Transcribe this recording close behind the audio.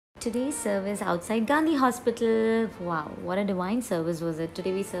Today's service outside Gandhi Hospital. Wow, what a divine service was it.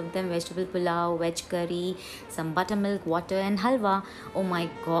 Today we served them vegetable pulao, veg curry, some buttermilk, water and halwa. Oh my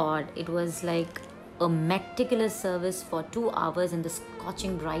god, it was like a meticulous service for 2 hours in the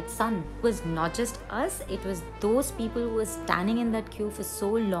scorching bright sun. It was not just us, it was those people who were standing in that queue for so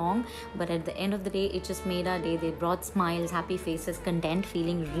long, but at the end of the day it just made our day. They brought smiles, happy faces, content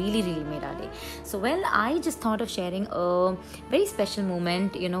feeling, really made our day. So well, I just thought of sharing a very special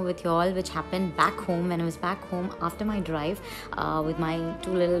moment, with you all, which happened back home when I was back home after my drive with my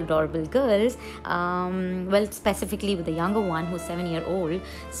two little adorable girls. Well, specifically with the younger one who's 7-year-old.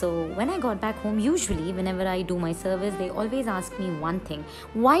 So when I got back home, usually whenever I do my service, they always ask me one thing: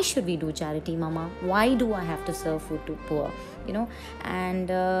 why should we do charity, mama? Why do I have to serve food to poor? And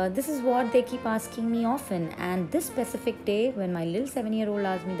this is what they keep asking me often. And this specific day, when my little 7-year-old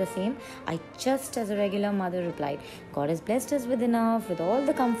asked me the same, I just, as a regular mother, replied, God has blessed us with enough, with all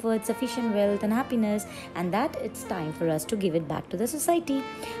the comfort, sufficient wealth and happiness, and that it's time for us to give it back to the society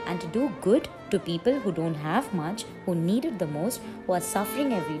and to do good to people who don't have much, who need it the most, who are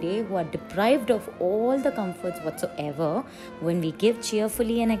suffering every day, who are deprived of all the comforts whatsoever. When we give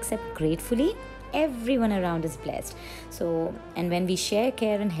cheerfully and accept gratefully, everyone around is blessed. So, and when we share,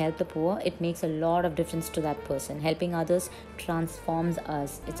 care and help the poor, it makes a lot of difference to that person. Helping others transforms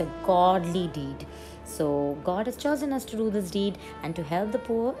us. It's a godly deed. So God has chosen us to do this deed, and to help the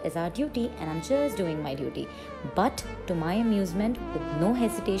poor is our duty, and I'm just doing my duty. But to my amusement, with no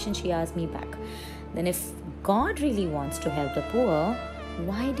hesitation, she asked me back, then if God really wants to help the poor,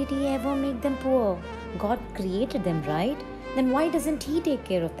 why did he ever make them poor? God created them, right? Then why doesn't he take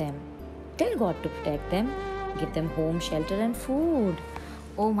care of them? Tell God to protect them, give them home, shelter and food.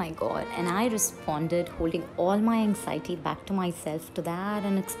 Oh my God. And I responded, holding all my anxiety back to myself, to that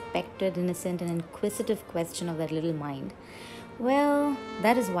unexpected, innocent and inquisitive question of that little mind. Well,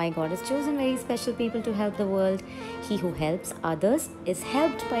 that is why God has chosen very special people to help the world. He who helps others is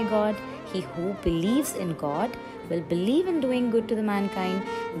helped by God. He who believes in God will believe in doing good to the mankind.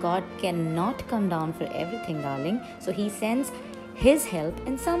 God cannot come down for everything, darling. So he sends his help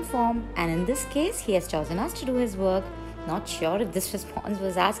in some form, and in this case he has chosen us to do his work. Not sure if this response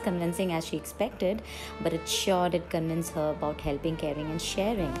was as convincing as she expected, but it sure did convince her about helping, caring and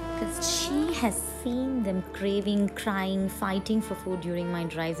sharing, because she has seen them craving, crying, fighting for food during my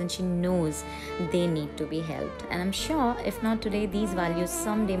drives, and she knows they need to be helped. And I'm sure if not today, these values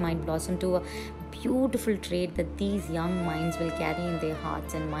someday might blossom to a beautiful trait that these young minds will carry in their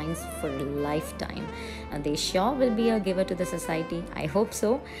hearts and minds for a lifetime. And they sure will be a giver to the society. I hope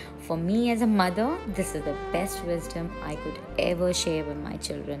so. For me as a mother, this is the best wisdom I could ever share with my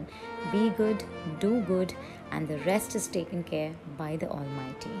children. Be good, do good, and the rest is taken care by the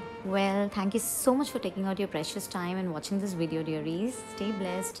Almighty. Well, thank you so much for taking out your precious time and watching this video, dearies. Stay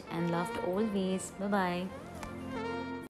blessed and loved always. Bye-bye.